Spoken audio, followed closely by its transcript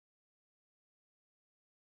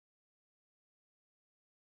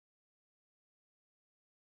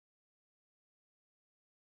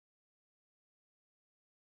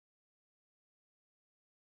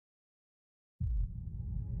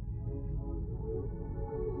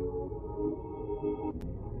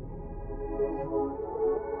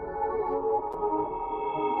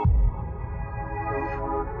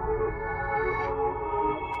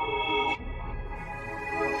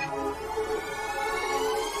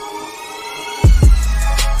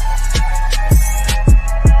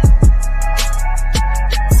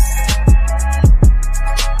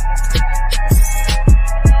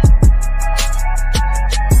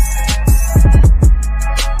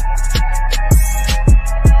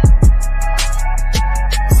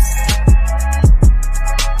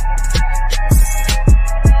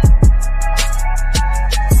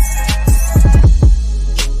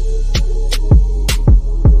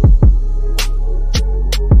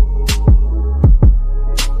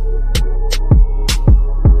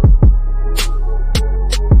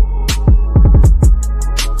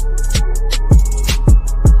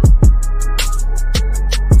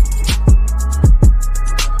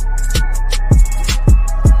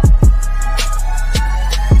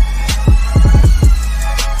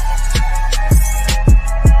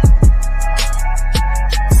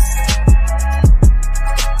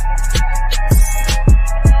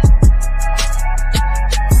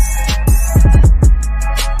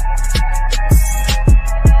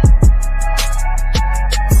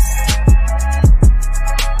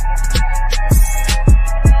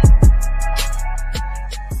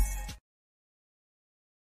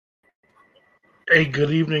Hey,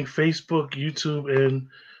 good evening, Facebook, YouTube, and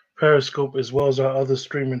Periscope, as well as our other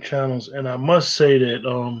streaming channels. And I must say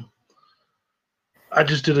that I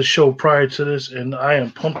just did a show prior to this, and I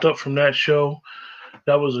am pumped up from that show.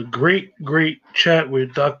 That was a great chat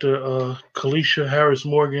with Dr. Kalisha Harris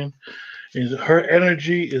Morgan, and her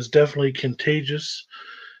energy is definitely contagious.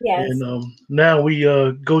 Yes. And now we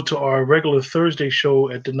go to our regular Thursday show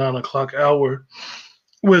at the 9 o'clock hour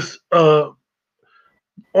with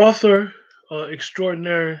author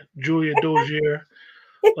extraordinaire Julia Dozier.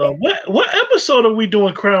 What episode are we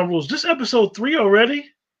doing Crown Rules? This episode 3 already?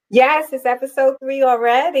 Yes, it's episode 3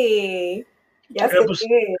 already. Yes, it Episode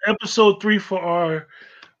is. episode 3 for our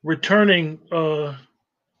returning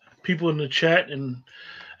people in the chat, and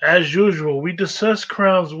as usual, we discuss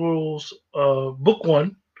Crown Rules book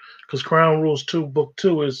 1 because Crown Rules 2 book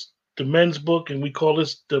 2 is the men's book, and we call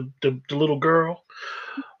this the little girl.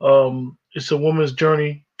 It's a woman's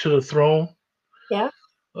journey to the throne. Yeah.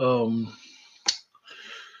 Um,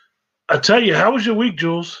 I tell you, how was your week,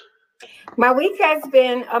 Jules? My week has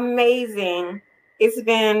been amazing. It's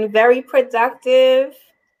been very productive.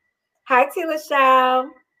 Hi, Tila Shaw.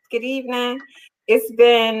 Good evening. It's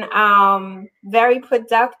been very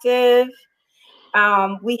productive.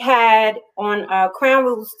 We had on Crown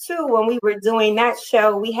Rules 2, when we were doing that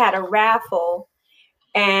show, we had a raffle.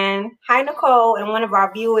 And hi, Nicole, and one of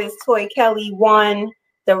our viewers, Toy Kelly, won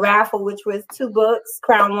the raffle, which was 2 books,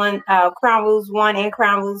 Crown Rules 1 and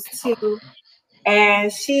Crown Rules 2.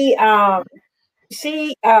 And she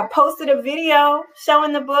posted a video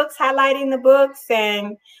showing the books, highlighting the books,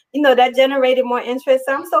 and that generated more interest.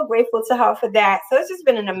 So I'm so grateful to her for that. So it's just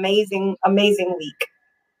been an amazing week.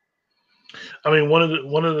 I mean, one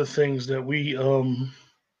of the things that we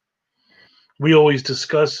always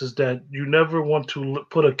discuss is that you never want to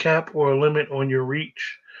put a cap or a limit on your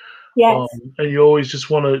reach, Yes. and you always just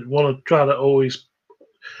want to try to always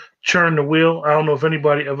churn the wheel. I don't know if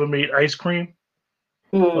anybody ever made ice cream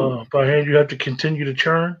Mm. by hand. You have to continue to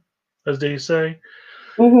churn, as they say,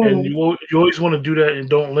 and Mm-hmm. you always want to do that, and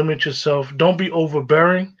don't limit yourself. Don't be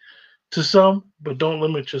overbearing to some, but don't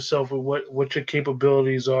limit yourself with what your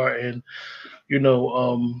capabilities are. And you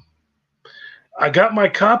know, I got my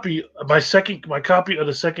copy of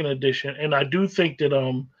the second edition, and I do think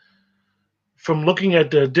that from looking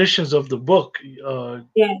at the editions of the book, uh,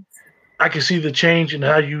 Yes. I can see the change in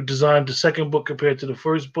how you designed the second book compared to the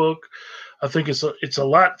first book. I think it's a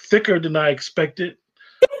lot thicker than I expected.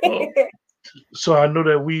 Uh, so I know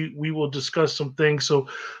that we will discuss some things. So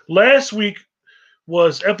last week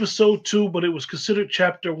was episode 2, but it was considered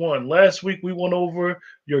chapter 1. Last week we went over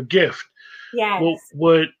your gift. Well, Yes.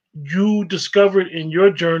 what you discovered in your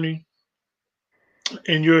journey,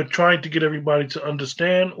 and you're trying to get everybody to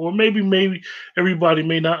understand, or maybe everybody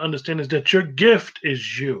may not understand, is that your gift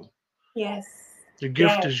is you. Yes. Your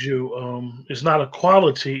gift Yes. is you. It's not a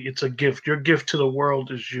quality, it's a gift. Your gift to the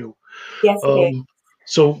world is you. Yes, it is. um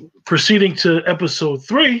so proceeding to episode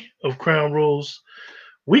 3 of Crown Rules,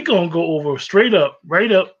 we gonna go over straight up,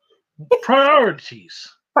 right up, priorities.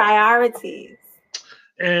 Priorities.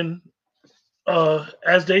 And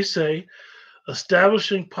as they say,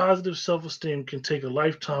 establishing positive self-esteem can take a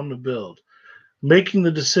lifetime to build. Making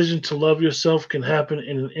the decision to love yourself can happen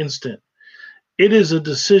in an instant. It is a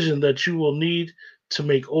decision that you will need to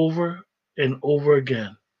make over and over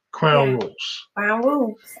again. Crown Yeah. Rules. Crown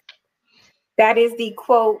Rules. That is the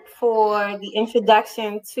quote for the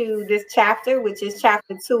introduction to this chapter, which is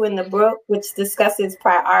chapter 2 in the book, which discusses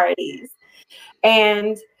priorities.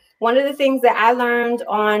 And one of the things that I learned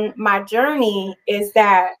on my journey is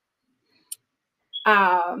that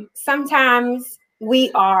sometimes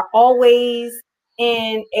we are always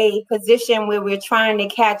in a position where we're trying to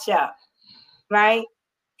catch up, right?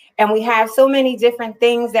 And we have so many different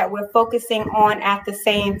things that we're focusing on at the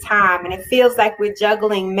same time. And it feels like we're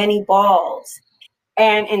juggling many balls.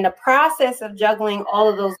 And in the process of juggling all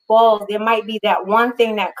of those balls, there might be that one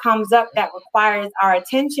thing that comes up that requires our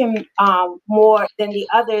attention more than the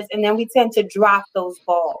others. And then we tend to drop those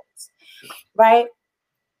balls, right?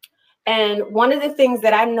 And one of the things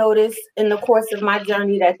that I noticed in the course of my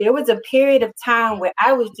journey, that there was a period of time where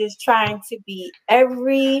I was just trying to be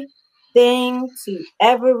everything to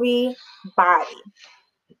everybody.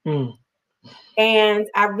 Mm. And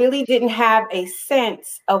I really didn't have a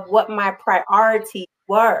sense of what my priorities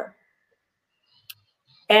were.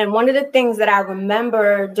 And one of the things that I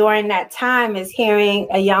remember during that time is hearing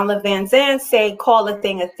Ayanna Van Zandt say, call a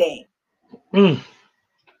thing a thing. Mm.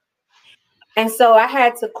 And so I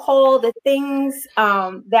had to call the things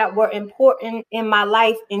that were important in my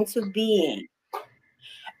life into being.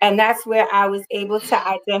 And that's where I was able to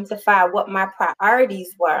identify what my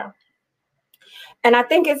priorities were. And I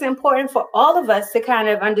think it's important for all of us to kind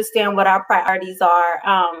of understand what our priorities are.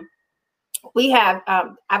 I've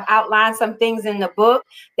outlined some things in the book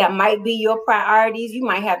that might be your priorities. You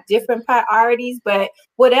might have different priorities, but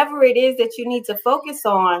whatever it is that you need to focus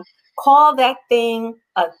on, call that thing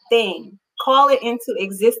a thing. Call it into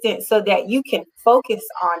existence so that you can focus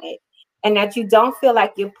on it and that you don't feel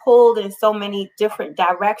like you're pulled in so many different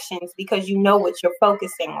directions because you know what you're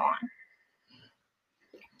focusing on.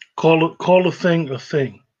 Call a thing a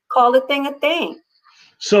thing. Call a thing a thing.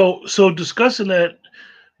 So discussing that,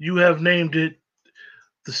 you have named it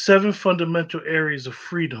the seven fundamental areas of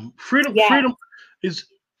freedom. Yeah, Freedom is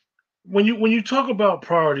when you talk about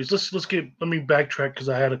priorities. Let me backtrack because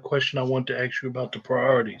I had a question I want to ask you about the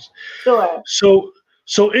priorities. sure.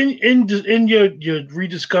 So in your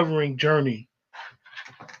rediscovering journey,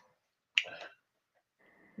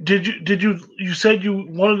 you said you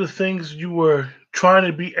one of the things you were trying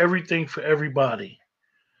to be everything for everybody.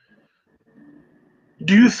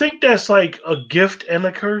 Do you think that's like a gift and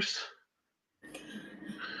a curse?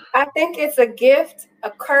 I think it's a gift, a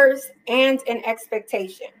curse, and an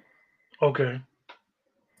expectation. Okay.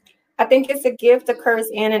 I think it's a gift, a curse,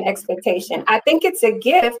 and an expectation. I think it's a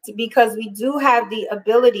gift because we do have the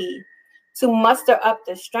ability to muster up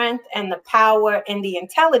the strength and the power and the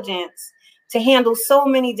intelligence to handle so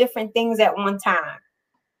many different things at one time.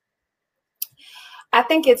 I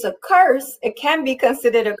think it's a curse. It can be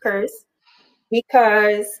considered a curse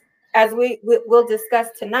because, as we'll discuss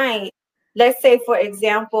tonight, let's say, for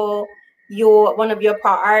example, one of your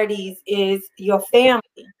priorities is your family.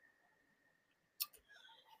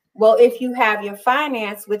 Well, if you have your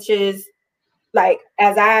finance, which is like,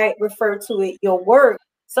 as I refer to it, your work,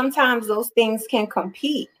 sometimes those things can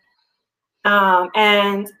compete.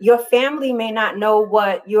 And your family may not know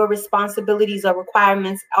what your responsibilities or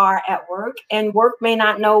requirements are at work, and work may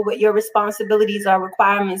not know what your responsibilities or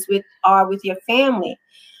requirements are with your family.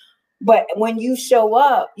 But when you show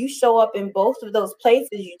up in both of those places.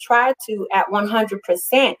 You try to at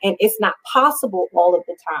 100%, and it's not possible all of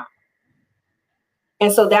the time.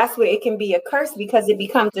 And so that's where it can be a curse because it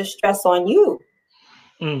becomes a stress on you.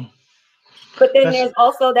 Mm. But then That's there's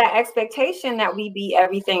also that expectation that we be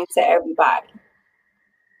everything to everybody.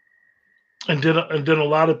 and then a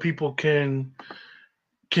lot of people can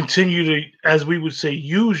continue to, as we would say,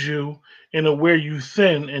 use you in a wear you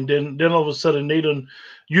thin, and then all of a sudden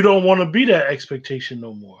you don't want to be that expectation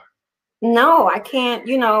no more. No, I can't,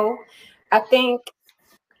 I think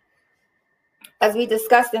as we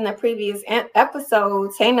discussed in the previous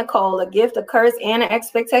episodes, hey, Nicole, a gift, a curse, and an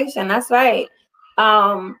expectation. That's right.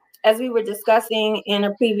 As we were discussing in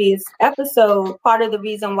a previous episode, part of the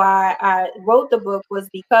reason why I wrote the book was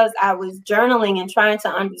because I was journaling and trying to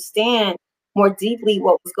understand more deeply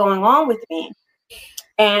what was going on with me.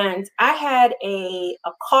 And I had a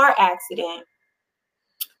car accident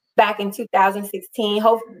back in 2016.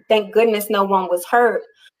 Thank goodness no one was hurt,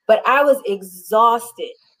 but I was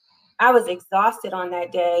exhausted. I was exhausted on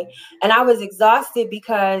that day. And I was exhausted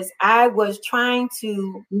because I was trying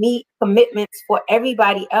to meet commitments for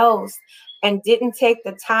everybody else and didn't take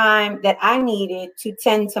the time that I needed to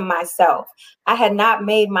tend to myself. I had not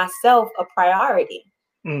made myself a priority.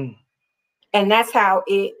 Mm. And that's how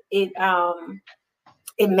it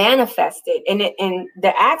manifested. And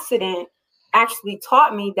the accident actually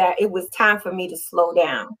taught me that it was time for me to slow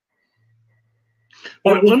down.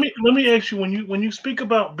 Well, let me ask you, when you speak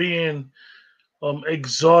about being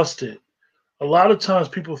exhausted, a lot of times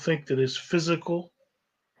people think that it's physical.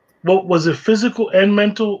 Well, was it physical and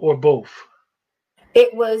mental or both?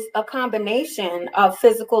 It was a combination of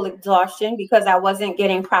physical exhaustion because I wasn't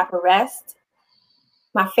getting proper rest.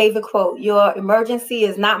 My favorite quote, your emergency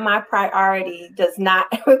is not my priority,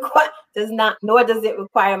 nor does it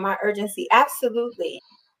require my urgency. Absolutely.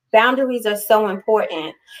 Boundaries are so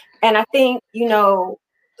important. And I think,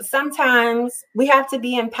 sometimes we have to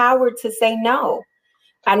be empowered to say no.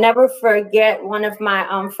 I never forget one of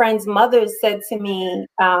my friend's mothers said to me,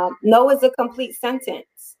 no is a complete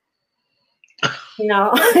sentence.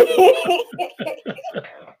 No.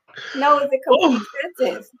 No is a complete Oh.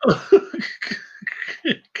 sentence.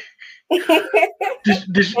 did,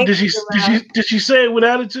 Thank did she you, did Jarrell. she did she say it with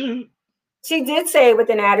attitude? She did say it with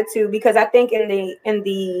an attitude because I think in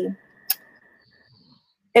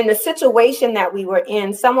the situation that we were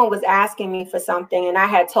in, someone was asking me for something and I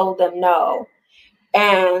had told them no.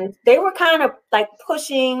 And they were kind of like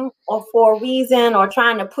pushing or for a reason or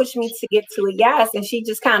trying to push me to get to a yes. And she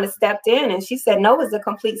just kind of stepped in and she said, no is a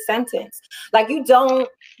complete sentence. Like you don't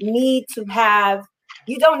need to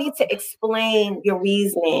explain your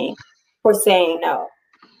reasoning for saying no.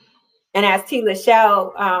 And as T.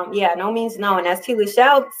 Lachelle, no means no. And as T.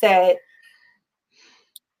 Lachelle said,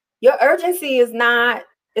 your urgency is not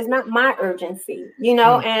my urgency,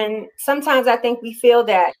 And sometimes I think we feel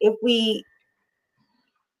that if we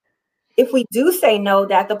do say no,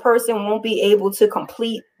 that the person won't be able to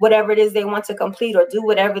complete whatever it is they want to complete or do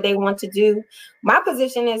whatever they want to do. My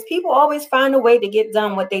position is people always find a way to get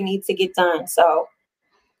done what they need to get done. So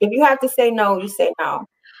if you have to say no, you say no.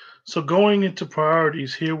 So going into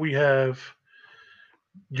priorities, here we have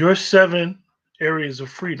your 7 areas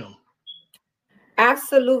of freedom.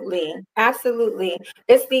 Absolutely. Absolutely.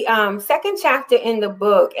 It's the second chapter in the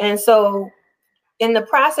book. And so in the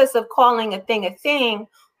process of calling a thing,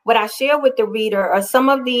 what I share with the reader are some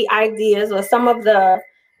of the ideas or some of the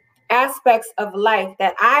aspects of life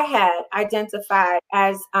that I had identified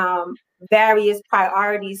as various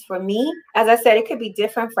priorities for me. As I said, it could be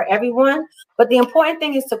different for everyone, but the important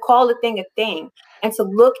thing is to call a thing and to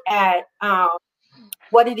look at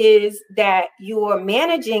what it is that you're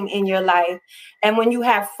managing in your life. And when you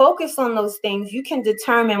have focus on those things, you can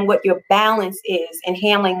determine what your balance is in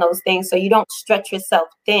handling those things so you don't stretch yourself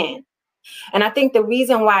thin. And I think the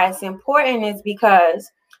reason why it's important is because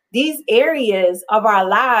these areas of our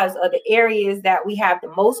lives are the areas that we have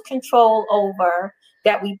the most control over,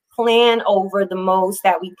 that we plan over the most,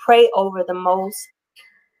 that we pray over the most.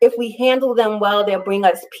 If we handle them well, they'll bring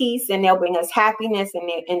us peace and they'll bring us happiness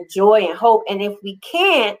and joy and hope. And if we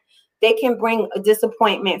can't, they can bring a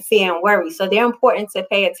disappointment, fear, and worry. So they're important to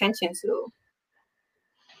pay attention to.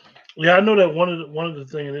 Yeah, I know that one of the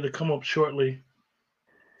things, and it'll come up shortly.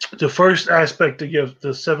 The first aspect of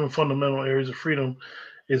the 7 fundamental areas of freedom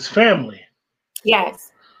is family.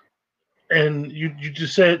 Yes. And you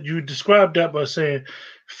just said, you described that by saying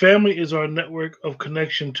family is our network of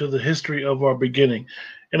connection to the history of our beginning.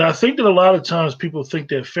 And I think that a lot of times people think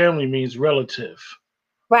that family means relative.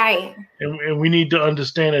 Right. And we need to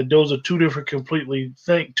understand that those are two different complete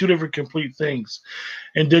things.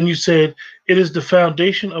 And then you said it is the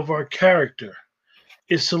foundation of our character.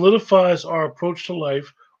 It solidifies our approach to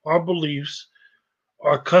life, our beliefs,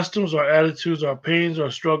 our customs, our attitudes, our pains, our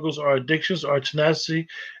struggles, our addictions, our tenacity,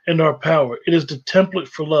 and our power. It is the template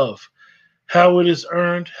for love. How it is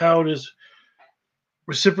earned, how it is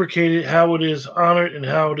reciprocated, how it is honored, and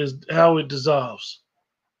how it dissolves.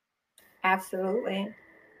 Absolutely.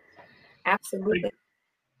 Absolutely.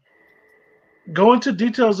 Go into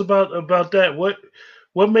details about that.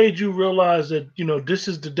 What made you realize that this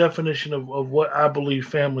is the definition of what I believe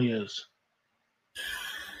family is?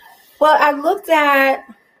 Well, I looked at,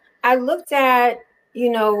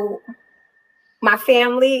 my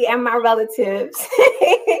family and my relatives,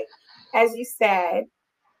 as you said,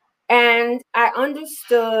 and I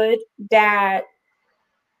understood that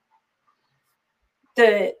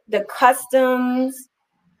the customs,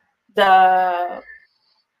 the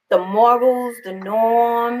the morals, the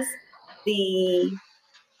norms, the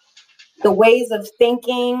the ways of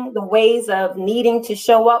thinking, the ways of needing to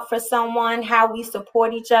show up for someone, how we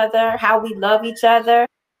support each other, how we love each other.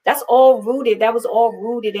 That was all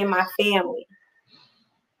rooted in my family.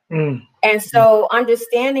 Mm. And so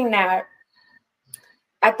understanding that,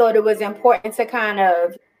 I thought it was important to kind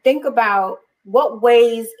of think about what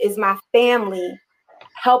ways is my family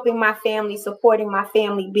helping my family, supporting my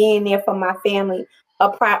family, being there for my family, a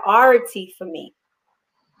priority for me.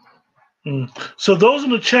 Mm. So those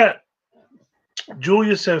in the chat,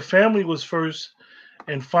 Julia said family was first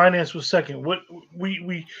and finance was second. What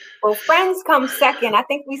we Well, friends come second. I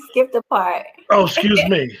think we skipped a part. Oh, excuse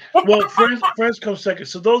me. Well, friends come second.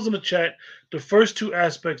 So those in the chat, the first 2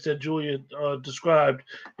 aspects that Julia described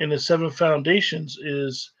in the 7 foundations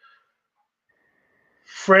is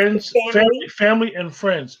friends, Family family, and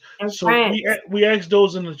friends. and So friends. we asked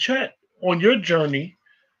those in the chat on your journey,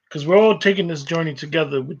 because we're all taking this journey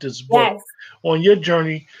together with this book. Yes. On your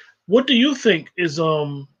journey, what do you think is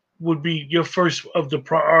would be your first of the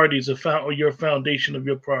priorities or your foundation of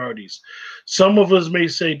your priorities? Some of us may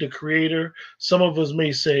say the creator, some of us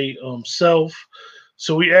may say self.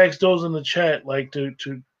 So we asked those in the chat like to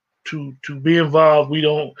be involved. We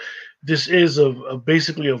don't. This is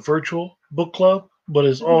basically a virtual book club, but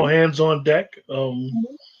it's all Mhm. hands on deck. Mhm.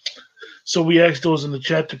 So we asked those in the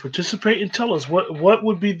chat to participate and tell us what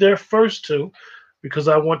would be their first 2, because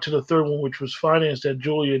I went to the third one, which was finance that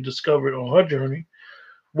Julia discovered on her journey.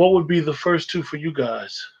 What would be the first 2 for you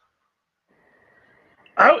guys?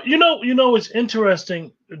 It's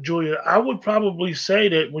interesting, Julia. I would probably say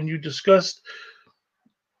that when you discussed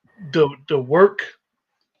the work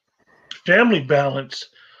family balance,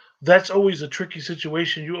 that's always a tricky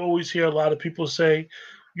situation. You always hear a lot of people say,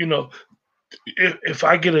 you know, if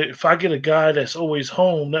I get a guy that's always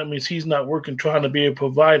home, that means he's not working trying to be a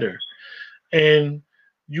provider. And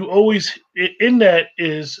you always in that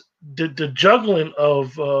is the juggling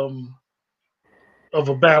of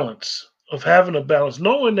a balance, of having a balance,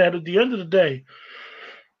 knowing that at the end of the day,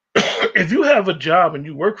 if you have a job and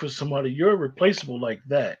you work for somebody, you're replaceable like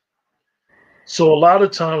that. So a lot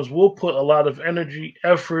of times we'll put a lot of energy,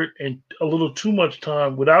 effort, and a little too much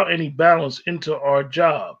time without any balance into our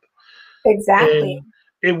job, Exactly. and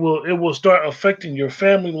it will start affecting your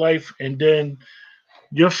family life, and then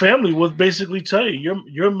your family will basically tell you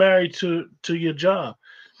you're married to your job.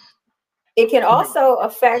 It can also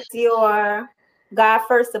affect your God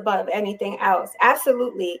first above anything else.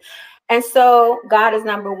 Absolutely. And so God is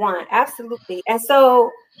number one. Absolutely. And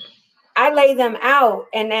so I lay them out,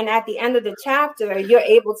 and then at the end of the chapter, you're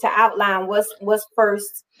able to outline what's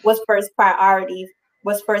first priority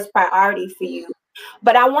for you.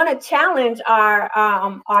 But I want to challenge our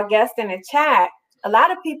guest in the chat. A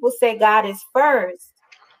lot of people say God is first.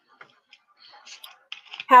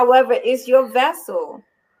 However, it's your vessel,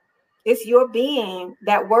 it's your being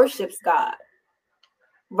that worships God,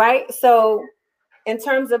 right? So, in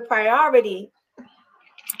terms of priority,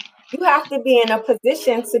 you have to be in a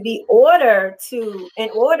position to be in order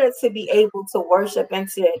to be able to worship and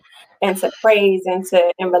to praise and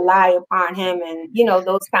rely upon him, and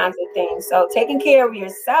those kinds of things. So taking care of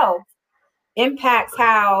yourself impacts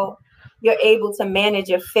how you're able to manage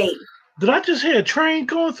your faith. Did I just hear a train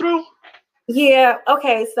going through? Yeah,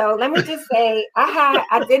 okay, so let me just say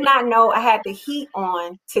I did not know I had the heat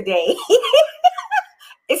on today.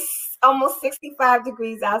 It's almost 65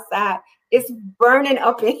 degrees outside. It's burning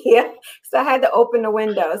up in here. So I had to open the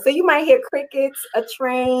window. So you might hear crickets, a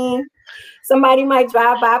train. Somebody might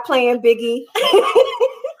drive by playing Biggie.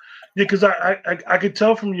 Yeah, because I could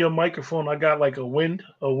tell from your microphone I got like a wind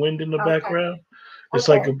in the Okay. background. It's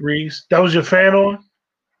like Okay. a breeze. That was your fan on?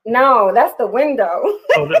 No, that's the window.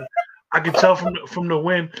 Oh, I could tell from the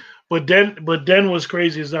wind. But then what's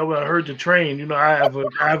crazy is that when I heard the train, I have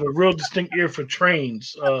a real distinct ear for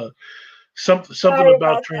trains. Something Sorry about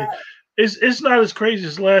about train. that. It's not as crazy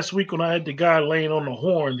as last week when I had the guy laying on the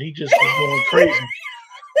horn. He just was going crazy.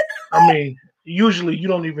 I mean, usually you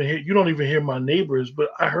don't even hear my neighbors, but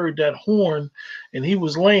I heard that horn, and he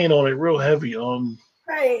was laying on it real heavy.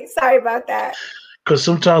 Right. Sorry about that. Because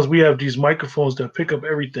sometimes we have these microphones that pick up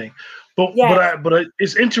everything. Yes.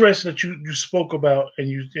 It's interesting that you spoke about, and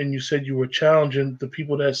you said you were challenging the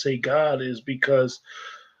people that say God, is because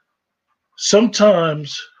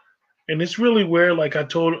sometimes, and it's really where, like I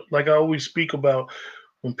always speak about,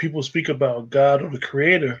 when people speak about God or the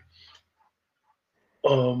Creator,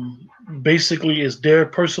 um, basically it's their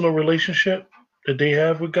personal relationship that they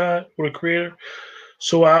have with God or the Creator.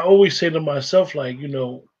 So I always say to myself, like,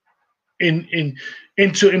 in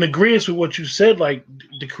in agreement with what you said, like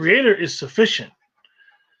the Creator is sufficient.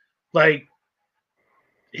 Like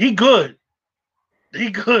he good.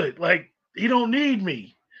 Like he don't need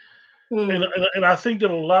me. And, Hmm. and and I think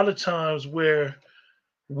that a lot of times where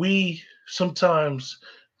we sometimes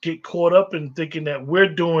get caught up in thinking that we're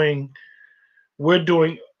doing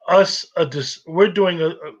us we're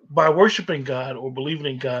doing by worshiping God or believing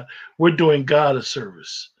in God, we're doing God a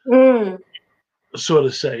service, Hmm. so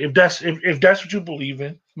to say. If that's what you believe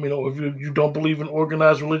in, if you don't believe in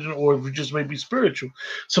organized religion, or if you just may be spiritual,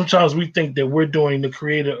 sometimes we think that we're doing the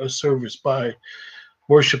Creator a service by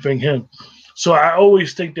worshiping Him. So I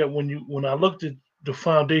always think that when I looked at the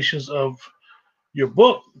foundations of your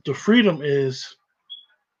book, the freedom is,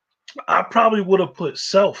 I probably would have put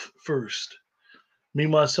self first, me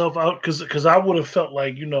myself out, because I would have felt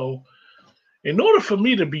like, in order for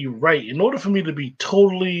me to be right, in order for me to be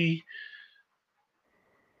totally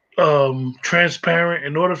transparent,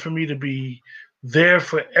 in order for me to be there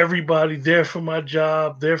for everybody, there for my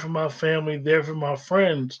job, there for my family, there for my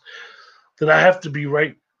friends, that I have to be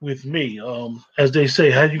right with me. As they say,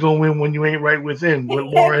 how you gonna win when you ain't right within? What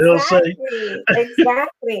Lauren Hill say? Exactly.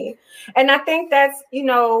 Exactly. And I think that's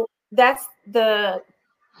the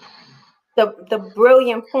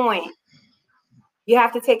brilliant point. You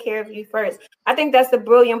have to take care of you first. I think that's the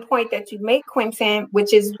brilliant point that you make, Quentin,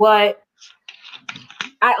 which is what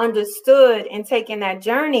I understood in taking that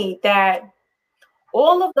journey, that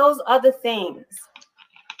all of those other things,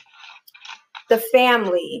 the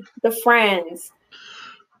family, the friends,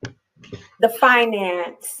 the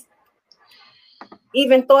finance,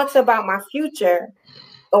 even thoughts about my future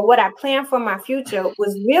or what I planned for my future,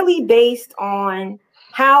 was really based on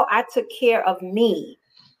how I took care of me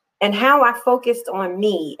and how I focused on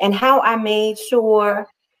me and how I made sure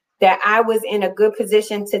that I was in a good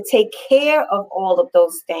position to take care of all of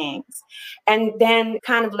those things. And then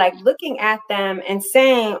kind of like looking at them and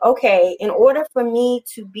saying, okay, in order for me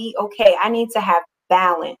to be okay, I need to have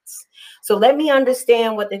balance. So let me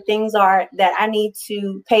understand what the things are that I need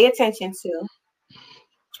to pay attention to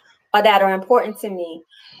or that are important to me.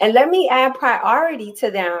 And let me add priority to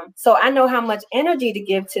them so I know how much energy to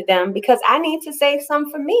give to them because I need to save some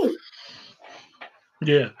for me.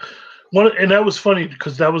 Yeah. And that was funny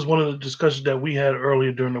because that was one of the discussions that we had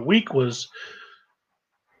earlier during the week was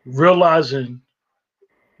realizing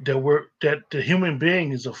that the human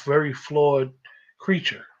being is a very flawed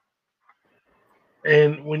creature.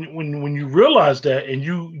 And when you realize that and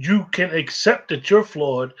you can accept that you're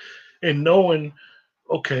flawed and knowing,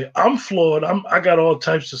 okay, I'm flawed. I got all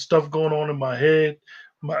types of stuff going on in my head.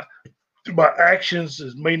 My my actions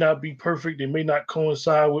may not be perfect. They may not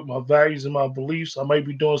coincide with my values and my beliefs. I might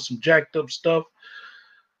be doing some jacked up stuff.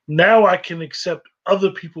 Now I can accept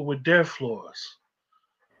other people with their flaws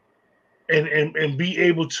and be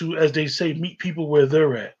able to, as they say, meet people where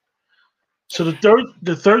they're at. So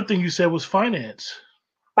the third thing you said was finance.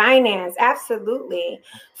 Finance, absolutely.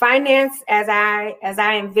 Finance, as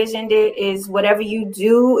I envisioned it, is whatever you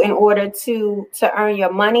do in order to earn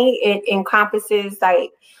your money. It encompasses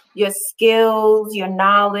like your skills, your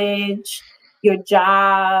knowledge, your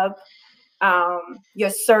job, your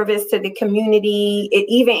service to the community. It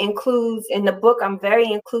even includes, in the book, I'm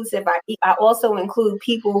very inclusive. I also include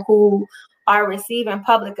people who are receiving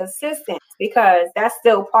public assistance because that's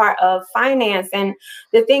still part of finance. And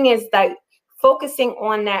the thing is, like, focusing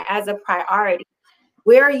on that as a priority.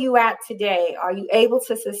 Where are you at today? Are you able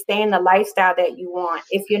to sustain the lifestyle that you want?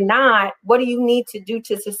 If you're not, what do you need to do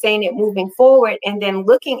to sustain it moving forward? And then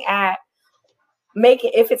looking at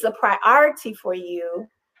making, if it's a priority for you,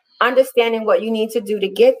 understanding what you need to do to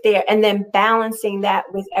get there, and then balancing that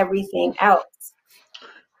with everything else.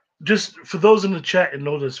 Just for those in the chat and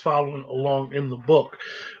those that's following along in the book,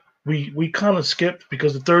 we kind of skipped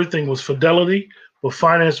because the third thing was fidelity, but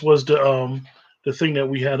finance was the thing that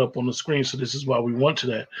we had up on the screen. So this is why we went to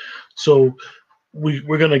that. So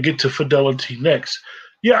we're gonna get to fidelity next.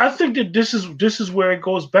 Yeah, I think that this is where it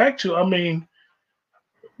goes back to. I mean,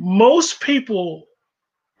 most people,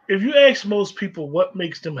 if you ask most people what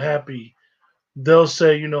makes them happy, they'll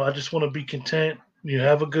say, I just want to be content,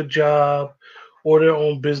 have a good job or their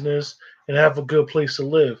own business and have a good place to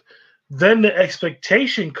live. Then the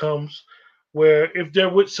expectation comes where if they're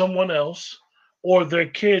with someone else or their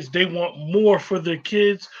kids, they want more for their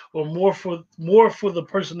kids or more for the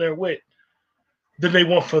person they're with than they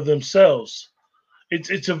want for themselves.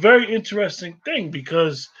 It's a very interesting thing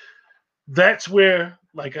because that's where,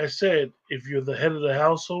 like I said, if you're the head of the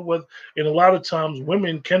household, and a lot of times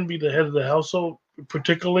women can be the head of the household,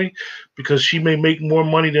 particularly because she may make more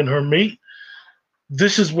money than her mate.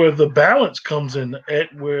 This is where the balance comes in,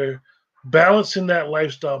 at where balancing that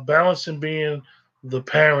lifestyle, balancing being the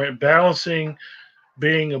parent, balancing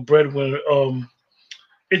being a breadwinner.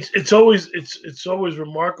 It's always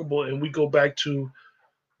remarkable, and we go back to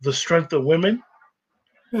the strength of women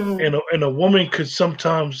Hmm. and a woman could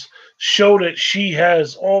sometimes show that she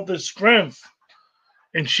has all this strength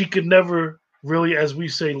and she could never really, as we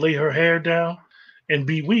say, lay her hair down and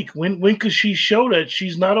be weak. When could she show that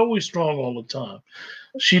she's not always strong all the time?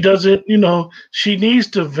 She doesn't, she needs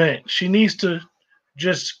to vent. She needs to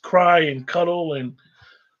just cry and cuddle and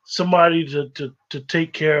somebody to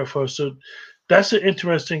take care of her. So that's an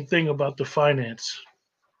interesting thing about the finance.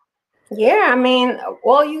 Yeah, I mean,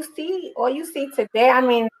 all you see today, I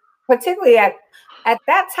mean, particularly at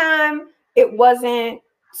that time, it wasn't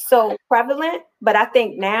so prevalent, but I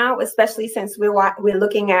think now, especially since we're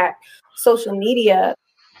looking at social media,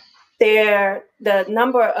 the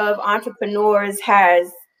number of entrepreneurs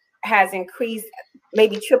has increased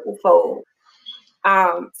maybe triple fold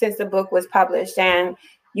since the book was published. And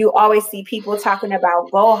you always see people talking about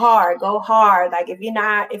go hard, go hard. Like if you're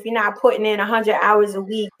not putting in 100 hours a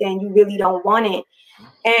week, then you really don't want it.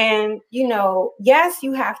 And yes,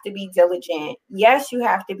 you have to be diligent. Yes, you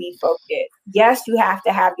have to be focused. Yes, you have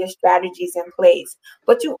to have your strategies in place,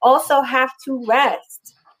 but you also have to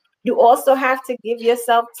rest. You also have to give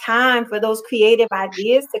yourself time for those creative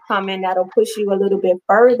ideas to come in that'll push you a little bit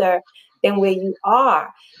further than where you are.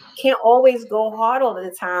 Can't always go hard all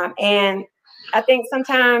the time. And I think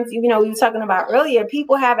sometimes, we were talking about earlier,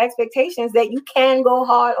 people have expectations that you can go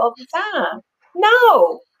hard all the time.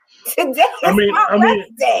 No, today I is mean, my I rest mean,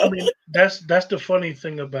 I day. mean, that's the funny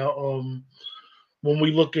thing about when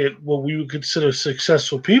we look at what we would consider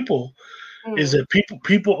successful people is Mm, that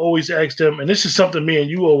people always ask them, and this is something me and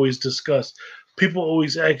you always discuss. People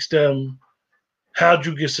always ask them, how'd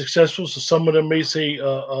you get successful? So some of them may say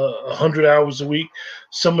 100 hours a week.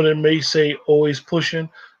 Some of them may say always pushing.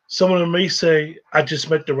 Some of them may say I just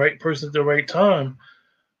met the right person at the right time.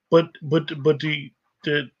 But the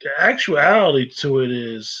actuality to it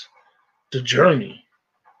is the journey.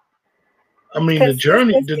 I mean the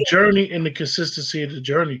Consistency. journey and the consistency of the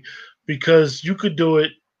journey, because you could do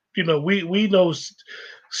it. You know, we know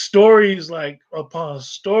stories like upon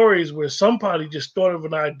stories where somebody just thought of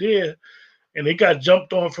an idea and they got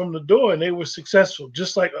jumped on from the door and they were successful,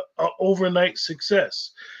 just like a overnight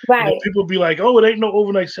success. And then Right. people be like, "Oh, it ain't no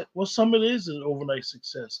overnight." Well, some of it is an overnight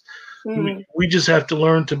success. Mm. We just have to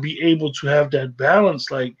learn to be able to have that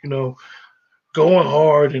balance, like going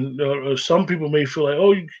hard. And some people may feel like,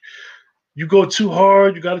 "Oh, you go too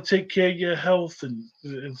hard, you got to take care of your health and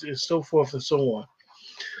so forth and so on."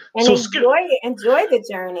 And So skip. enjoy the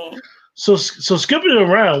journey. So skipping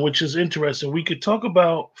around, which is interesting. We could talk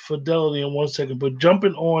about fidelity in 1 second, but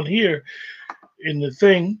jumping on here in the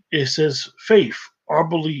thing, it says faith, our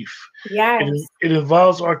belief. Yes. It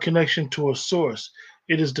involves our connection to a source.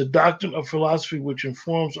 It is the doctrine of philosophy which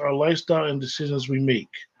informs our lifestyle and decisions we make.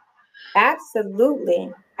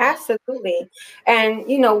 Absolutely. Absolutely. And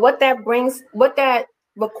what that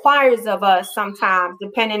requires of us sometimes,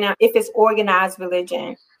 depending on if it's organized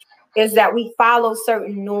religion, is that we follow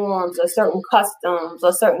certain norms or certain customs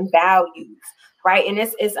or certain values, right? And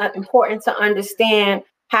it's important to understand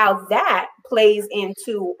how that plays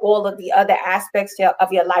into all of the other aspects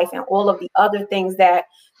of your life and all of the other things that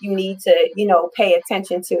you need to, pay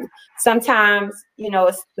attention to. Sometimes,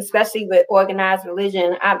 especially with organized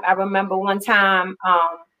religion, I remember one time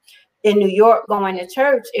in New York going to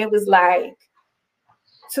church, it was like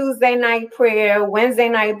Tuesday night prayer, Wednesday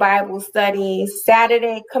night Bible study,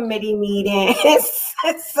 Saturday committee meeting,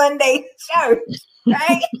 Sunday church,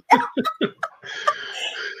 right?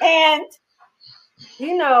 And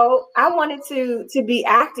I wanted to be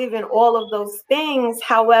active in all of those things.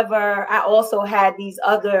 However, I also had these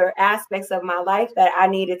other aspects of my life that I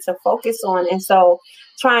needed to focus on. And so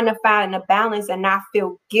trying to find a balance and not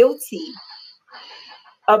feel guilty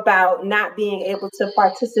about not being able to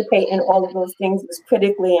participate in all of those things was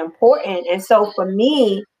critically important. And so for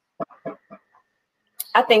me,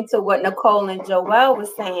 I think to what Nicole and Joelle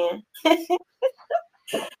was saying,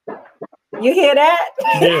 you hear that?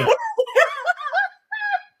 Yeah.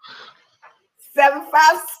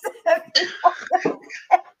 757.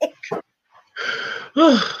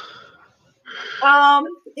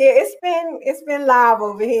 Yeah, it's been live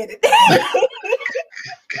over here today.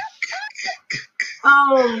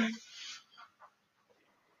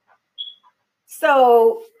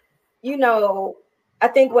 So, I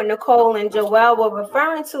think what Nicole and Joelle were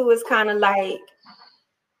referring to is kind of like,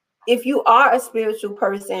 if you are a spiritual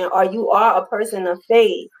person or you are a person of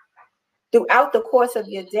faith, throughout the course of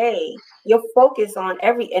your day, your focus on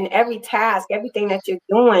every task, everything that you're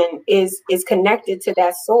doing is connected to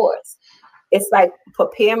that source. It's like,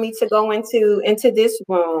 prepare me to go into this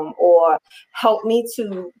room, or help me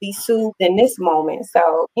to be soothed in this moment.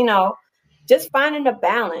 So, just finding a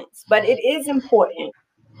balance, but it is important,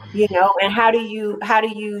 and how do you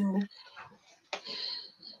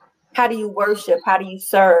worship? How do you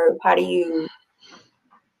serve? How do you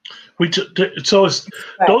So it's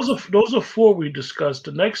express? those are four we discussed.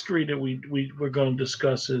 The next three that we're going to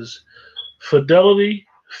discuss is fidelity,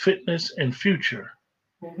 fitness, and future.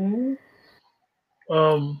 Mm-hmm.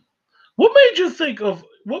 Um, what made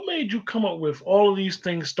you come up with all of these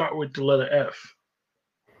things start with the letter F?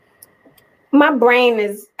 My brain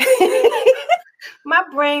is my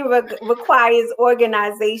brain requires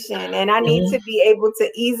organization, and I need Mm-hmm. to be able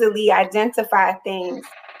to easily identify things.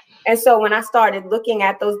 And so when I started looking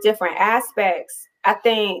at those different aspects, I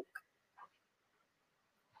think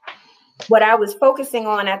what I was focusing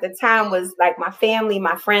on at the time was like my family,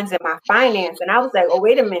 my friends, and my finance. And I was like, oh,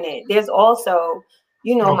 wait a minute. There's also,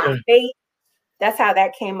 my Okay, faith. That's how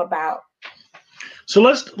that came about. so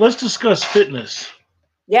let's discuss fitness.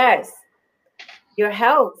 Yes. Your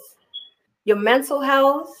health, your mental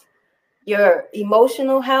health, your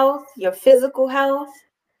emotional health, your physical health.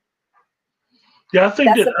 Yeah,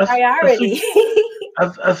 That's a priority.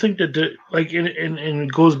 I think that and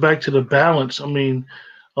it goes back to the balance. I mean,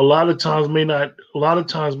 a lot of times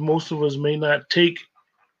most of us may not take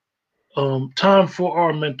time for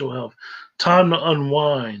our mental health, time to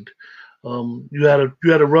unwind. You had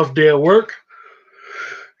a rough day at work.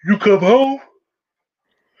 You come home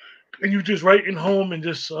and you just right in home and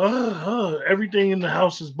just everything in the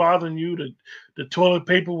house is bothering you. The toilet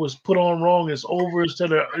paper was put on wrong. It's over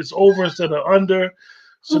instead of under.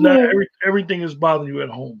 So now Mhm. everything is bothering you at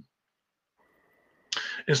home.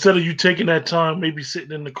 Instead of you taking that time, maybe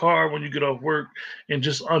sitting in the car when you get off work and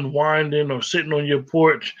just unwinding or sitting on your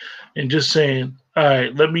porch and just saying, all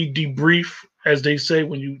right, let me debrief, as they say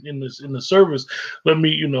when you in the service, let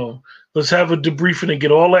me, let's have a debriefing and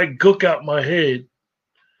get all that gook out my head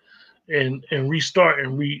and restart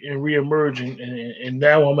and reemerge and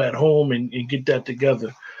now I'm at home and get that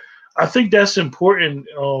together. I think that's important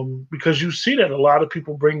because you see that a lot of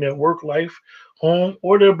people bring their work life home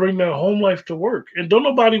or they'll bring their home life to work. And don't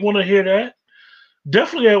nobody want to hear that.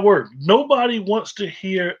 Definitely at work. Nobody wants to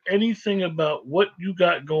hear anything about what you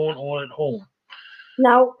got going on at home.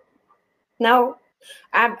 No, no.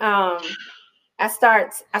 I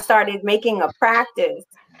started making a practice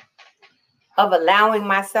of allowing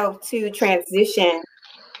myself to transition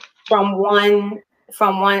from one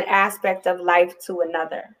aspect of life to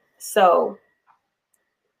another. So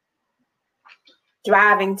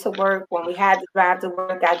driving to work, when we had to drive to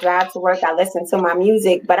work, I drive to work, I listened to my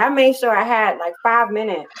music, but I made sure I had like 5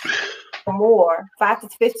 minutes or more, 5 to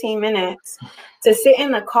 15 minutes to sit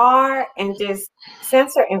in the car and just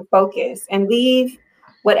censor and focus and leave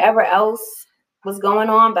whatever else was going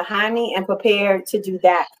on behind me and prepare to do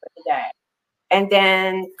that for the day. And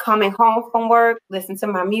then coming home from work, listen to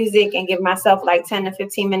my music and give myself like 10 to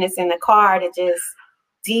 15 minutes in the car to just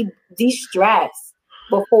de-stress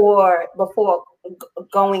before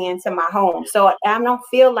going into my home. So I don't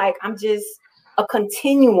feel like I'm just a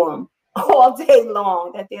continuum all day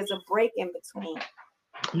long, that there's a break in between.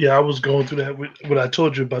 Yeah, I was going through that with what I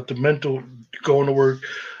told you about the mental going to work.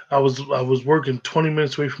 I was working 20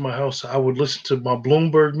 minutes away from my house. I would listen to my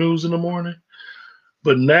Bloomberg news in the morning.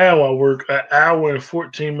 But now I work an hour and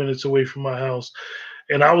 14 minutes away from my house.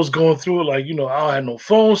 And I was going through it like, I had no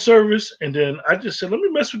phone service. And then I just said, let me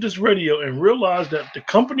mess with this radio and realized that the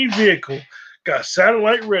company vehicle got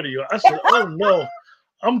satellite radio. I said, oh no,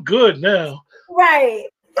 I'm good now. Right.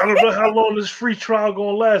 I don't know how long this free trial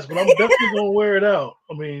gonna last, but I'm definitely gonna wear it out.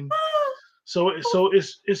 I mean, so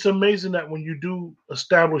it's amazing that when you do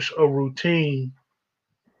establish a routine,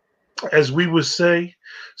 as we would say,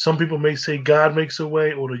 some people may say God makes a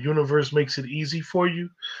way or the universe makes it easy for you.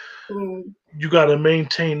 Mm. You got to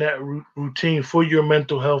maintain that routine for your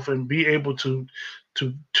mental health and be able to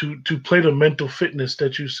play the mental fitness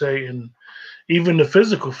that you say and even the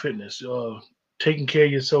physical fitness, taking care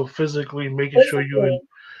of yourself physically, making sure you're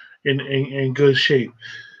Physically, in good shape.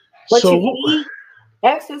 what So you eat,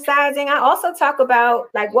 exercising. I also talk about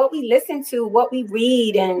like what we listen to, what we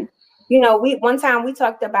read, and we one time we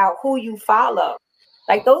talked about who you follow.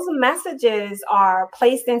 Like those messages are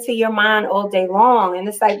placed into your mind all day long, and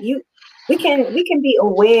it's like we can be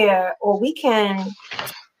aware, or we can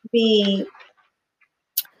be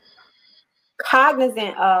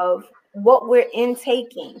cognizant of what we're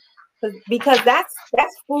intaking, because that's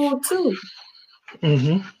food too.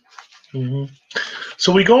 hmm hmm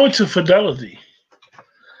so we go into fidelity.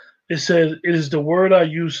 It says it is the word I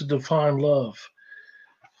use to define love.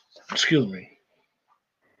 Excuse me.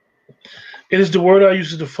 It is the word I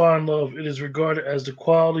use to define love. It is regarded as the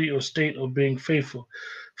quality or state of being faithful.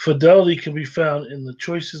 Fidelity can be found in the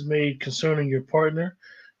choices made concerning your partner,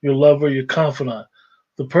 your lover, your confidant,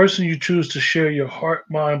 the person you choose to share your heart,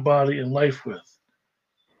 mind, body, and life with,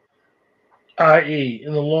 i.e.,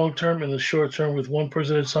 in the long term, in the short term, with one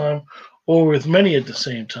person at a time, or with many at the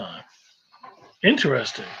same time.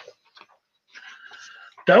 Interesting.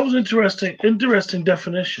 That was interesting. Interesting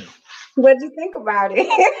definition. What do you think about it?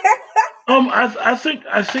 I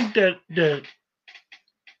think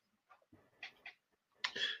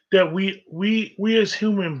that we as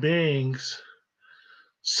human beings,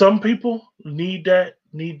 some people need that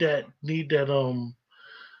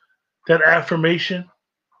affirmation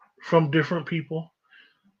from different people.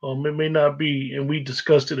 It may not be, and we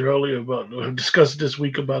discussed it earlier about, or discussed it this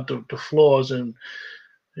week about the flaws, and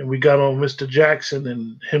we got on Mr. Jackson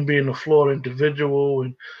and him being a flawed individual,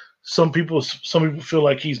 and some people feel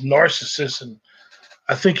like he's narcissist, and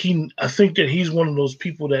I think that he's one of those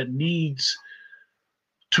people that needs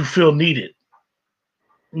to feel needed,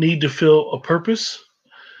 need to feel a purpose.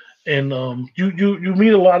 And you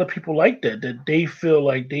meet a lot of people like that they feel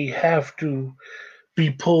like they have to be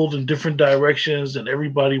pulled in different directions, and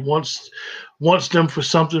everybody wants them for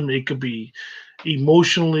something. It could be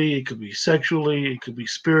emotionally, it could be sexually, it could be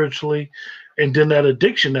spiritually, and then that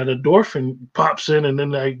addiction, that endorphin pops in, and then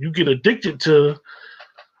like you get addicted to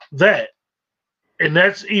that. And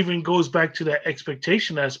that's even goes back to that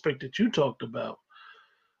expectation aspect that you talked about.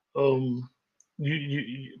 Um,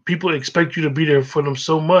 people expect you to be there for them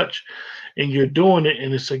so much, and you're doing it,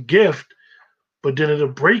 and it's a gift, but then it'll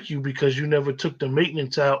break you because you never took the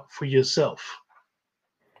maintenance out for yourself.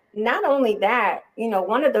 not only that,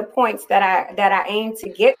 one of the points that I aim to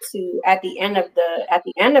get to at the end of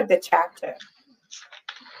the chapter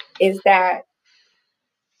is that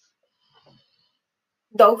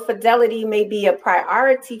though fidelity may be a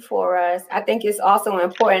priority for us, I think it's also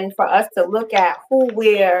important for us to look at who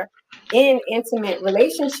we're in intimate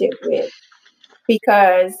relationship with.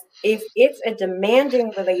 Because if it's a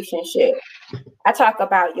demanding relationship, I talk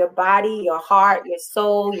about your body, your heart, your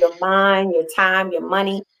soul, your mind, your time, your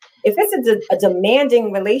money. If it's a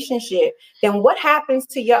demanding relationship, then what happens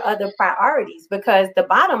to your other priorities? Because the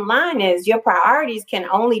bottom line is your priorities can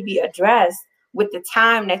only be addressed with the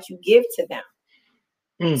time that you give to them.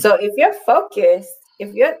 So if you're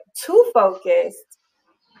too focused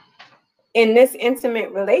in this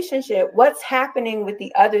intimate relationship, what's happening with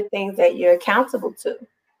the other things that you're accountable to?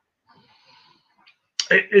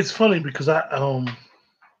 It's funny because I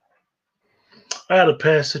had a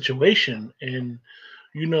past situation, and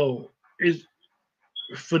you know, it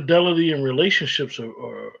fidelity in relationships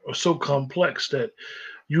are so complex that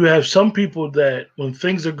you have some people that when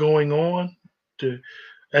things are going on, to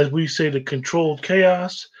as we say, the controlled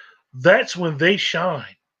chaos, that's when they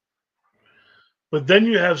shine. But then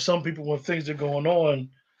you have some people when things are going on,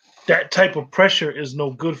 that type of pressure is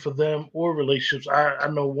no good for them or relationships. I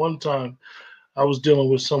know one time I was dealing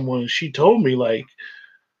with someone and she told me like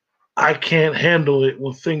I can't handle it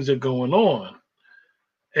when things are going on.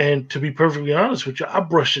 And to be perfectly honest with you, I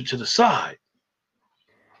brush it to the side.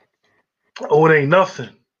 Oh, it ain't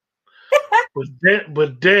nothing. But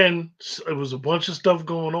then it was a bunch of stuff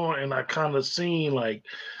going on, and I kind of seen like,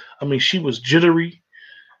 I mean, she was jittery.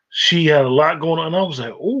 She had a lot going on. And I was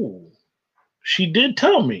like, oh, she did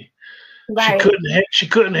tell me Right, she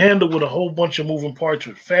couldn't handle with a whole bunch of moving parts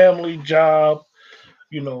with family, job.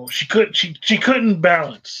 She couldn't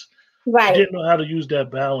balance. She right. didn't know how to use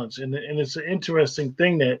that balance, and it's an interesting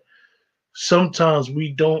thing that sometimes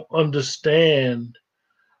we don't understand.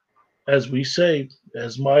 As we say,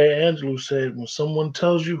 as Maya Angelou said, when someone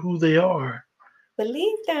tells you who they are,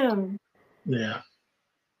 Believe them. yeah.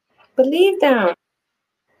 Believe them.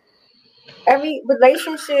 Every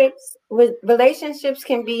relationships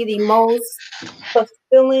can be the most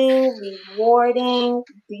fulfilling, rewarding,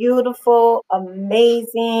 beautiful,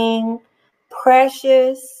 amazing,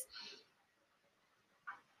 precious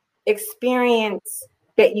experience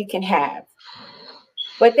that you can have.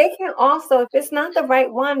 But they can also, if it's not the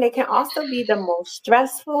right one, they can also be the most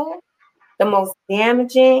stressful, the most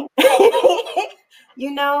damaging.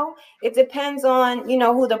 It depends on,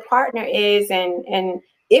 who the partner is, and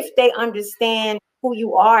if they understand who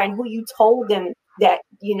you are and who you told them that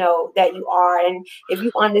you are, and if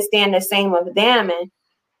you understand the same of them. And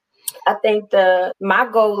I think my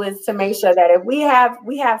goal is to make sure that if we have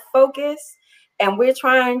focus and we're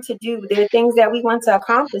trying to do there are things that we want to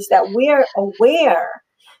accomplish, that we're aware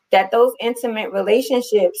that those intimate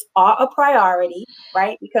relationships are a priority,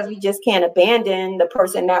 right? Because we just can't abandon the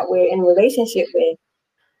person that we're in relationship with.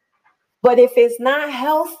 But if it's not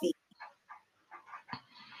healthy,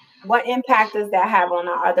 what impact does that have on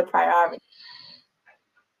our other priorities?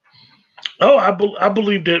 Oh, I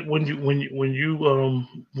believe that when you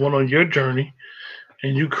went on your journey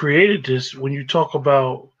and you created this, when you talk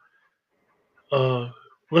about uh,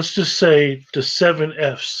 let's just say the seven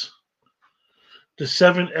F's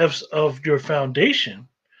of your foundation,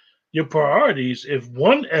 your priorities. If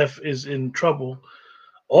one F is in trouble,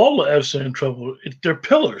 all the F's are in trouble. They're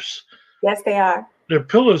pillars. Yes, they are. They're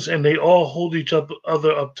pillars, and they all hold each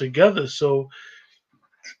other up together. So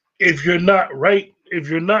if you're not right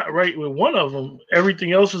with one of them,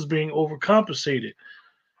 everything else is being overcompensated,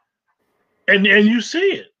 and you see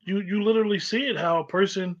it. You literally see it. How a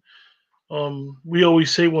person, we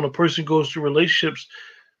always say when a person goes through relationships,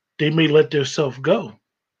 they may let their self go.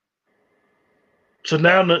 So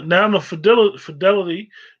now the fidelity,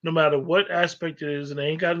 no matter what aspect it is, and it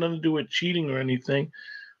ain't got nothing to do with cheating or anything.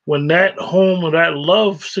 When that home or that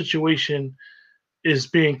love situation is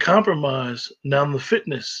being compromised, now the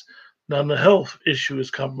fitness, now the health issue is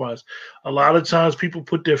compromised. A lot of times people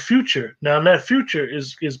put their future, now that future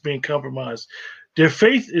is being compromised. Their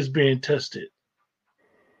faith is being tested.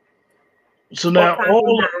 So Or now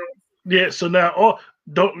all compromise. yeah, so now all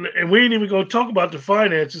don't and we ain't even gonna talk about the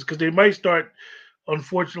finances because they might start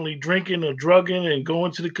unfortunately drinking or drugging and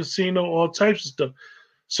going to the casino, all types of stuff.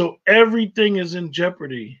 So everything is in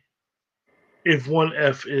jeopardy if one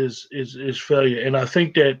F is failure. And I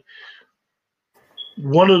think that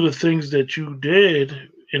one of the things that you did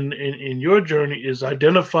in your journey is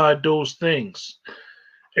identify those things,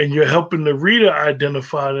 and you're helping the reader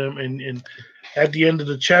identify them, and at the end of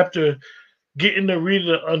the chapter getting the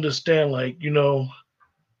reader to understand, like,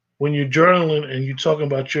 when you're journaling and you're talking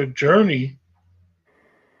about your journey,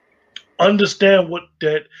 understand what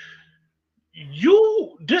that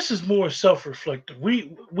you this is more self-reflective.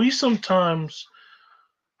 We sometimes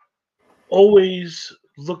always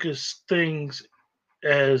look at things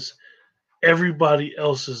as everybody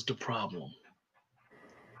else is the problem.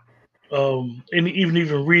 And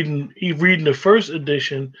even reading the first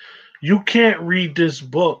edition, you can't read this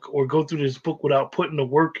book or go through this book without putting the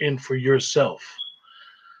work in for yourself.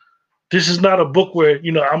 This is not a book where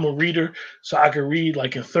I'm a reader, so I can read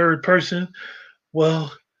like in third person.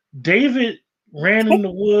 Well, David ran in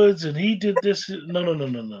the woods and he did this. No, no, no,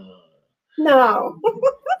 no, no, no. No.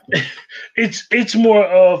 It's more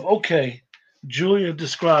of, okay, Julia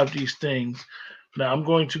described these things. Now I'm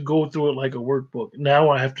going to go through it like a workbook. Now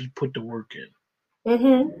I have to put the work in.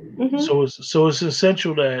 Mm-hmm. Mm-hmm. So it's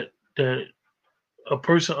essential that a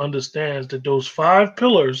person understands that those five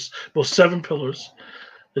pillars, those seven pillars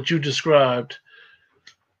that you described,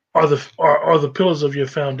 are the pillars of your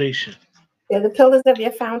foundation. They're the pillars of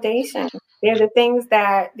your foundation. They're the things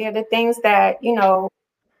that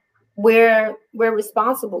we're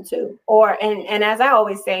responsible to. And as I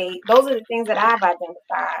always say, those are the things that I've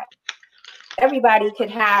identified. Everybody could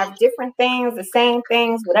have different things, the same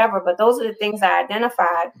things, whatever, but those are the things I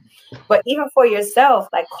identified. But even for yourself,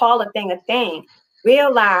 like, call a thing a thing.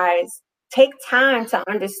 Realize, take time to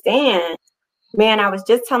understand. Man, I was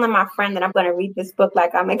just telling my friend that I'm going to read this book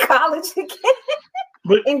like I'm in college again.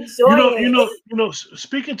 But Enjoy it.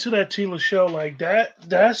 speaking to that, Tina Shell, like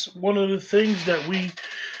that's one of the things that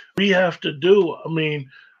we have to do. I mean,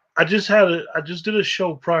 I just did a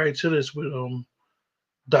show prior to this with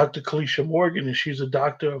Dr. Kalisha Morgan, and she's a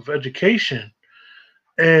doctor of education.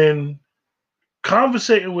 And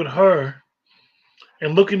conversating with her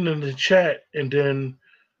and looking in the chat, and then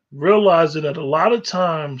realizing that a lot of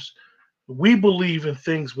times we believe in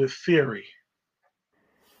things with theory.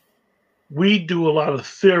 We do a lot of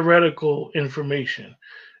theoretical information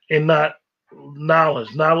and not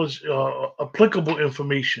knowledge, applicable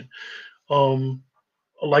information. Um,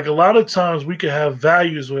 like a lot of times we can have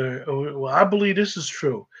values where, well, I believe this is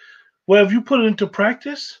true. Well, have you put it into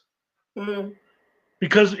practice? Mm,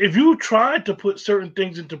 Because if you try to put certain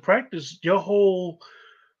things into practice, your whole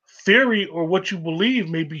theory or what you believe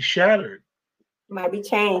may be shattered. might be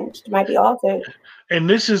changed, might be altered. And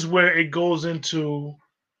this is where it goes into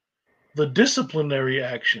the disciplinary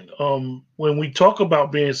action. When we talk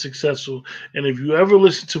about being successful, and if you ever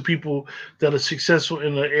listen to people that are successful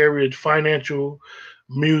in the area, financial,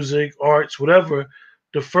 music, arts, whatever,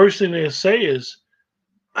 the first thing they say is,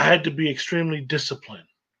 I had to be extremely disciplined.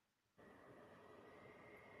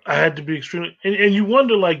 I had to be extremely, and you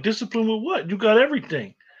wonder, like, discipline with what? You got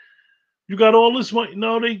everything. You got all this money.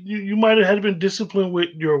 No, you might have had been disciplined with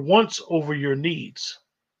your wants over your needs.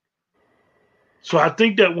 So I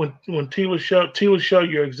think that when Tila Shell,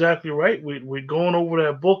 you're exactly right. We're going over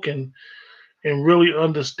that book and really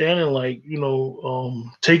understanding, like,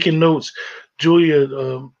 taking notes. Julia,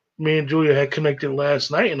 me and Julia had connected last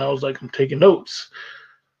night, and I was like, I'm taking notes,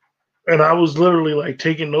 and I was literally like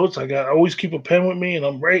taking notes. I always keep a pen with me, and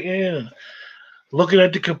I'm writing and looking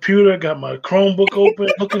at the computer. I got my Chromebook open,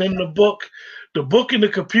 looking in the book. The book and the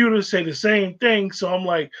computer say the same thing, so I'm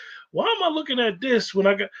like, why am I looking at this when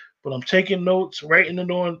I got? But I'm taking notes, writing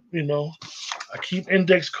it on. I keep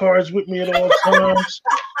index cards with me at all times.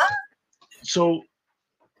 So,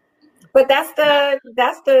 But that's the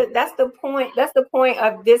point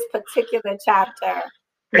of this particular chapter.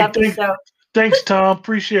 hey, Love the show. thanks, Tom.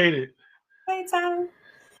 Appreciate it. Hey, Tom.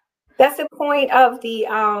 That's the point of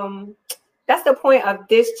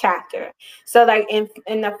this chapter. So, like, in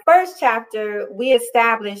the first chapter, we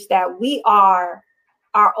established that we are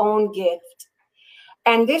our own gift.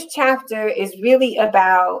 And this chapter is really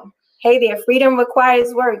about, hey there, freedom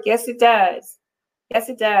requires work. Yes, it does. Yes,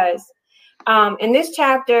 it does. In this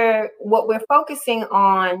chapter, what we're focusing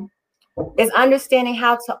on is understanding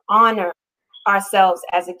how to honor ourselves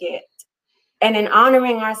as a gift. And in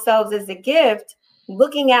honoring ourselves as a gift,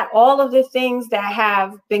 looking at all of the things that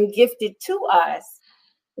have been gifted to us,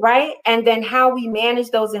 right? And then how we manage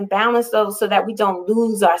those and balance those so that we don't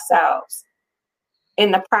lose ourselves in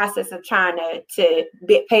the process of trying to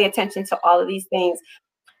pay attention to all of these things.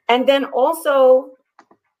 And then also,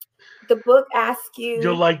 the book asks You'll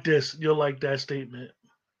you, like this. You'll like that statement.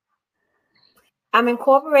 I'm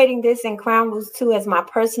incorporating this in Crown Rules 2 as my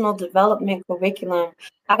personal development curriculum.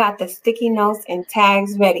 I got the sticky notes and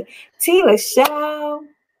tags ready. Tila Shaw.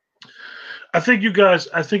 I think you guys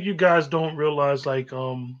don't realize, like,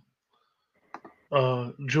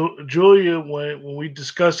 Julia, when we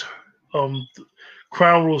discuss um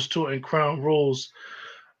Crown Rules 2 and Crown Rules,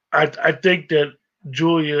 I think that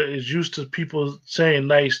Julia is used to people saying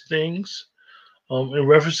nice things in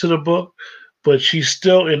reference to the book, but she's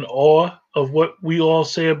still in awe of what we all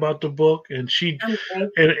say about the book, and I'm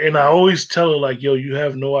and I always tell her like, yo, you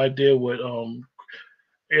have no idea what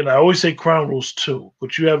and I always say Crown Rules too,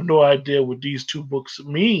 but you have no idea what these two books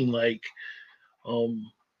mean. Like, um,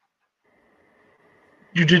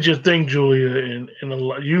 you did your thing, Julia, and a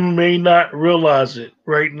lot, you may not realize it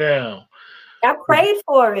right now, I but prayed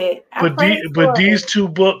for it. I prayed but for these two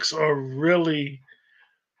books are really,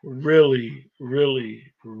 really, really,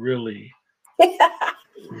 really, it.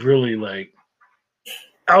 really like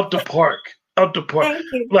out the park, out the park. Thank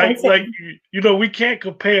you, Like Quentin. you know, we can't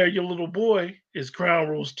compare your little boy is Crown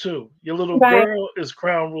Rules too. Your little Right. girl is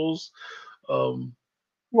Crown Rules. Um,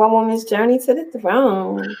 One woman's journey to the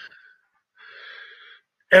throne.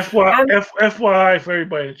 I'm FYI for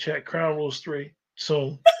everybody to check Crown Rules 3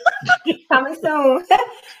 soon. coming soon.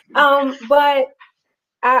 But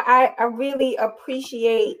I really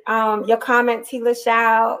appreciate your comment, Tila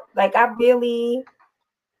Shao. Like I really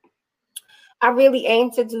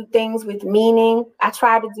aim to do things with meaning. I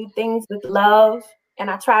try to do things with love, and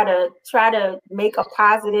I try to make a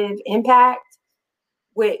positive impact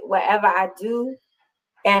with whatever I do.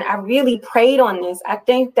 And I really prayed on this. I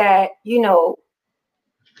think that,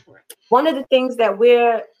 one of the things that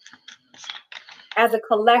we're as a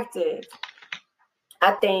collective,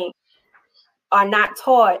 I think, are not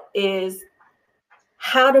taught is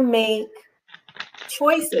how to make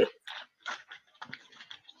choices.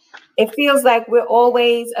 It feels like we're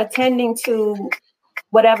always attending to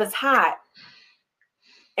whatever's hot.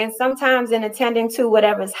 And sometimes in attending to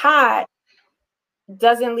whatever's hot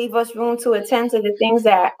doesn't leave us room to attend to the things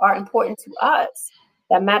that are important to us,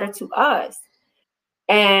 that matter to us.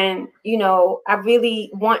 And, I really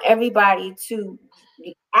want everybody to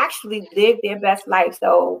actually live their best life.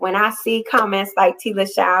 So when I see comments like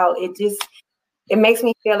Tila Shao, it makes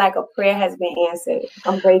me feel like a prayer has been answered.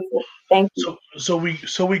 I'm grateful. Thank you. So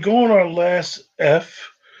we go on our last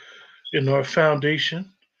F in our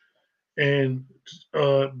foundation, and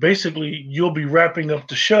basically you'll be wrapping up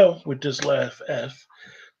the show with this last F.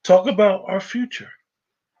 Talk about our future.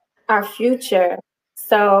 Our future.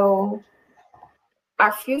 So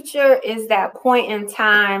our future is that point in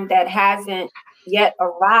time that hasn't yet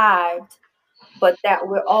arrived, but that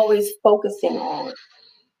we're always focusing on.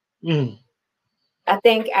 Mm, I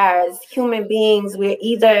think as human beings, we're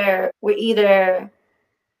either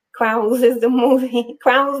Crown Rules is the movie.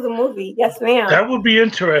 Crown Rules the movie. Yes, ma'am. that would be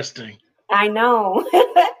interesting. I know.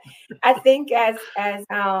 I think as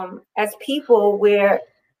people, we're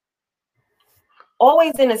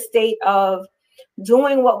always in a state of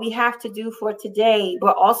doing what we have to do for today,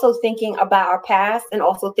 but also thinking about our past and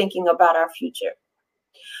also thinking about our future.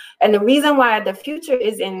 And the reason why the future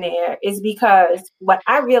is in there is because what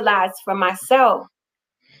I realized for myself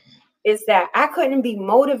is that I couldn't be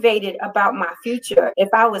motivated about my future if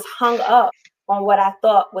I was hung up on what I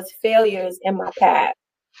thought was failures in my past.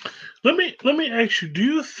 Let me ask you: do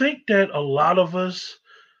you think that a lot of us,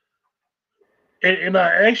 and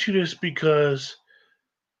I ask you this because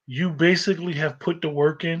you basically have put the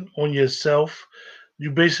work in on yourself.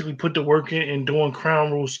 You basically put the work in doing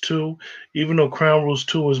Crown Rules 2, even though Crown Rules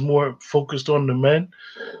 2 is more focused on the men.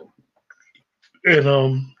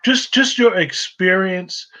 And just your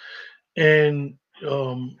experience and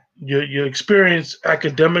your experience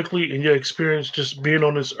academically and your experience just being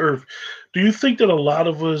on this earth. Do you think that a lot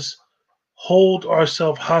of us hold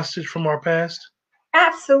ourselves hostage from our past?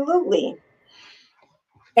 Absolutely.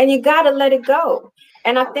 And you got to let it go.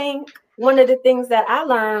 And I think one of the things that I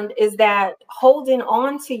learned is that holding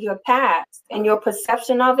on to your past and your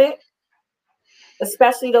perception of it,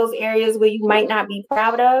 especially those areas where you might not be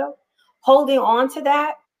proud of, holding on to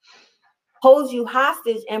that holds you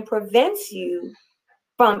hostage and prevents you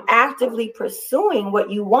from actively pursuing what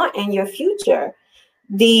you want in your future.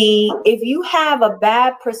 If you have a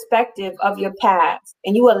bad perspective of your past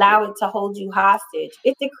and you allow it to hold you hostage,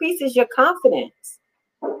 it decreases your confidence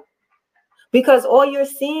because all you're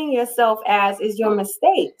seeing yourself as is your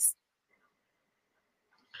mistakes,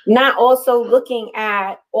 not also looking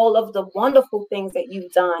at all of the wonderful things that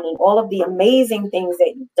you've done and all of the amazing things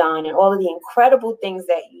that you've done and all of the incredible things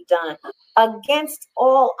that you've done against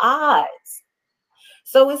all odds.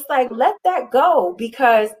 So it's like, let that go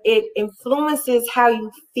because it influences how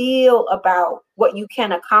you feel about what you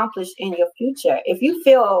can accomplish in your future. If you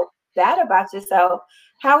feel bad about yourself,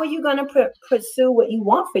 how are you going to pursue what you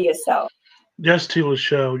want for yourself? Yes, Tila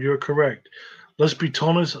Shell, you're correct. Let's be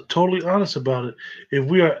totally honest about it. If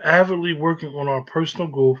we are avidly working on our personal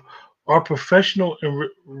growth, our professional and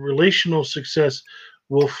relational success,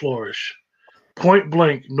 will flourish. Point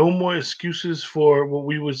blank, no more excuses for what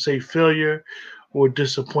we would say failure or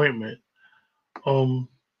disappointment. Um,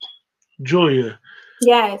 Julia,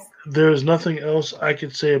 Yes. there's nothing else I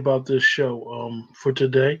could say about this show for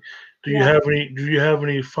today. Yes. Do you have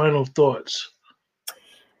any final thoughts?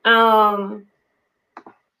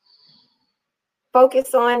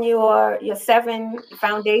 Focus on your 7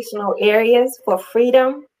 foundational areas for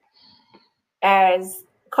freedom. As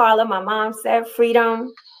Carla, my mom, said,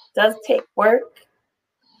 freedom does take work.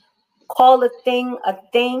 Call a thing a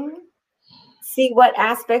thing. See what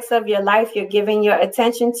aspects of your life you're giving your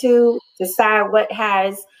attention to. Decide what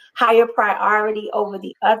has higher priority over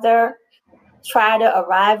the other. Try to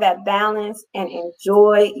arrive at balance and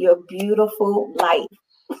enjoy your beautiful life.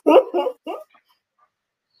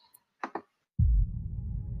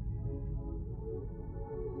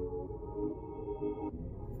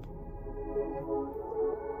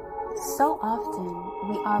 So often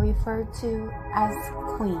we are referred to as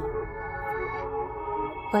queen.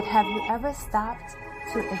 But have you ever stopped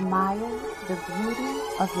to admire the beauty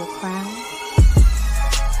of your crown?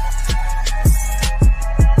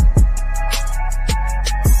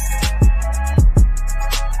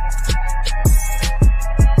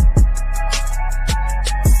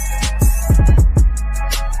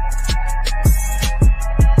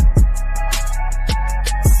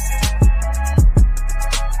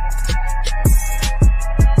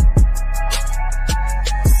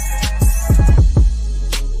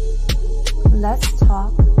 Let's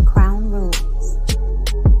talk Crown Rules.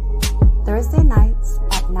 Thursday nights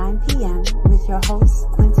at 9 p.m. with your host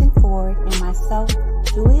Quentin Ford and myself,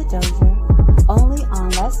 Julia Dozier,